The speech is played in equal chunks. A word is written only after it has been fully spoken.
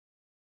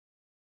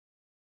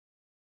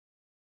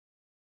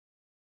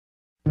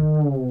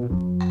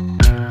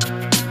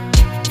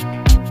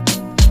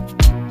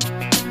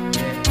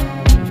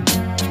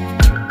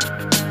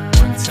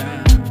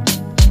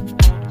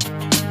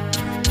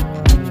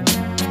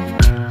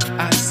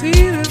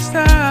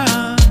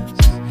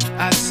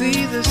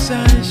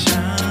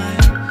sunshine,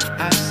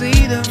 I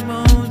see the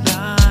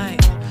moonlight,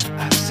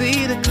 I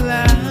see the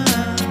clouds.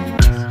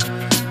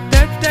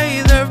 The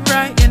days are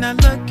bright and I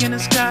look in the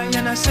sky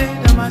and I say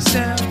to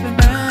myself,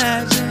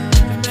 imagine,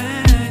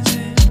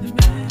 imagine,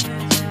 imagine.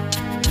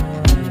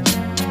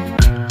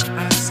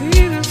 I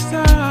see the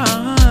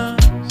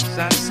stars,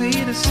 I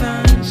see the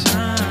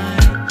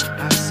sunshine,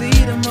 I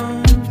see the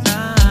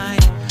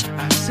moonlight,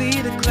 I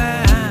see the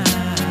clouds.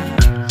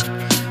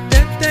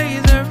 The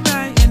days are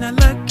bright and I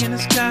look in the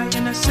sky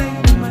and I say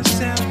to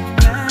myself,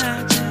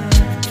 imagine,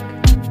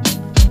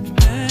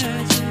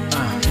 imagine,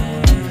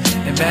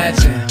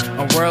 Imagine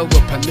a world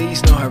with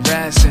police, no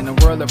harassing. A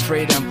world of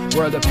freedom,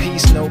 world of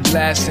peace, no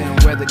blasting.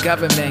 Where the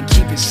government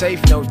keep it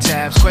safe, no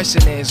tabs.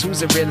 Question is,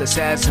 who's a real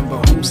assassin,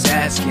 but who's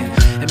asking?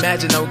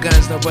 Imagine no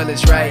guns, no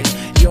bullets, right?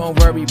 You don't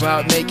worry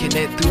about making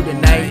it through the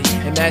night.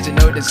 Imagine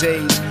no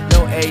disease,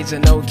 no AIDS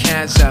and no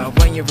cancer.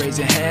 When you raise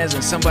your hands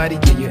and somebody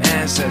give you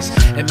answers.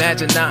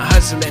 Imagine not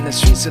hustling the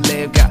streets to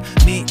live. Got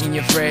meat in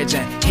your fridge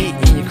and heat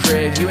in your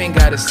crib. You ain't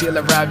gotta steal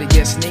a ride to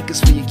get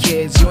sneakers for your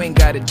kids. You ain't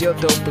gotta deal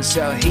dope or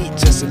sell heat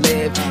just to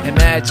live.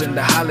 Imagine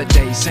the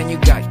holidays and you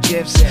got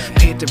gifts.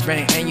 Paid the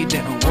rent and you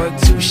didn't work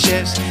 2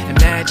 shifts.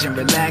 Imagine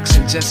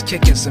relaxing, just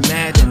kicking some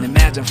Madden.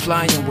 Imagine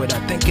flying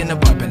without thinking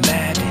about Bin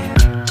Laden.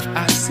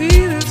 I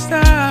see the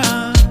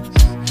stars,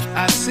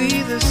 I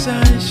see the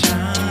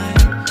sunshine,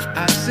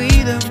 I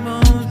see the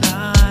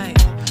moonlight,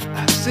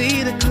 I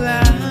see the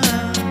clouds.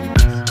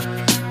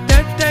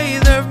 The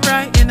days are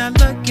bright and I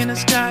look in the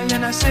sky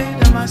and I say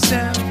to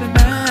myself,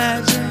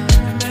 imagine,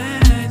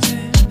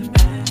 imagine,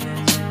 imagine.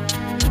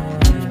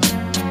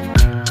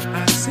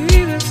 I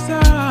see the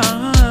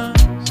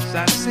stars,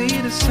 I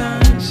see the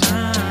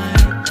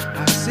sunshine,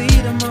 I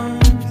see the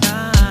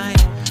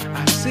moonlight,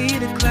 I see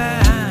the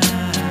clouds.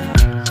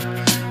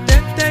 The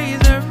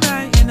days are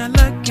bright and I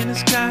look in the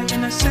sky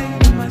and I say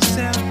to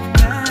myself,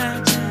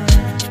 imagine,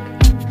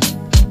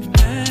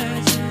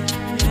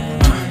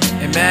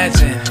 imagine,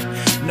 Imagine,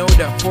 no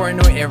Darfur,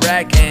 no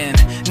Iraq, and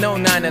no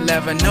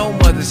 9/11, no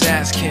mothers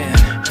asking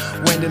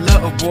when the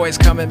little boys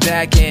coming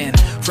back in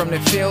from the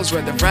fields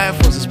where the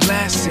rifles is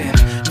blasting.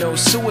 No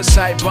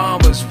suicide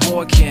bombers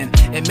walking.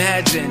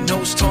 Imagine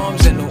no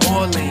storms in New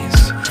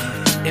Orleans.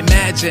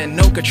 Imagine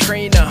no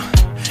Katrina.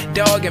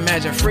 Dog,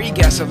 imagine free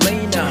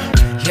gasolina.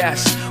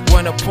 Yes,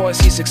 wanna pause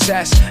see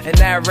success and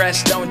that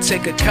rest don't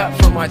take a cut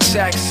from our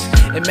checks.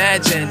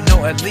 Imagine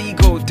no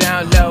illegal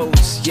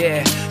downloads,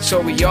 yeah, so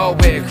we all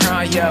wear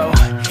cryo.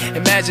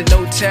 Imagine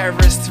no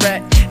terrorist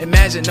threat.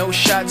 Imagine no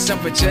shots on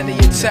Virginia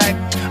Tech.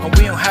 And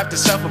we don't have to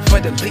suffer for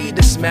the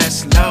leaders'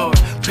 mess. Lord,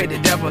 pray the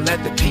devil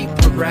let the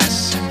people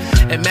rest.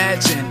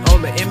 Imagine all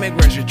the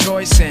immigrants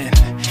rejoicing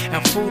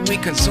and food we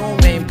consume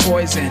ain't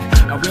poison.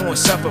 And we won't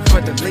suffer for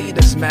the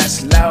leaders'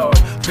 mess. Lord,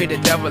 pray the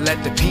devil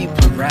let the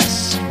people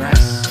rest.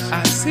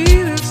 I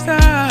see the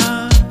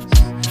stars,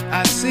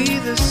 I see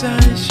the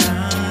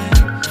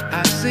sunshine,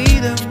 I see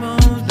the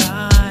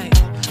moonlight,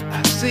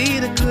 I see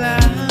the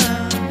clouds.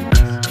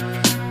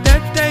 The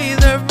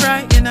days are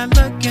bright and I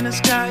look in the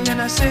sky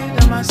and I say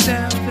to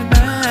myself,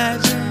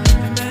 imagine,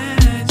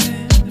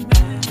 imagine,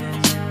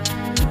 imagine.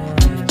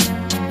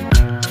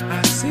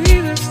 I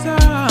see the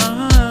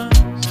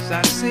stars,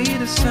 I see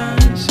the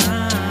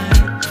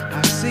sunshine,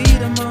 I see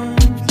the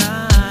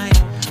moonlight,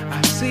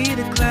 I see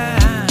the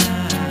clouds.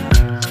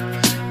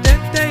 The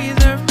days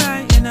are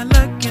bright and I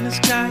look in the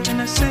sky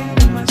and I say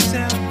to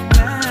myself,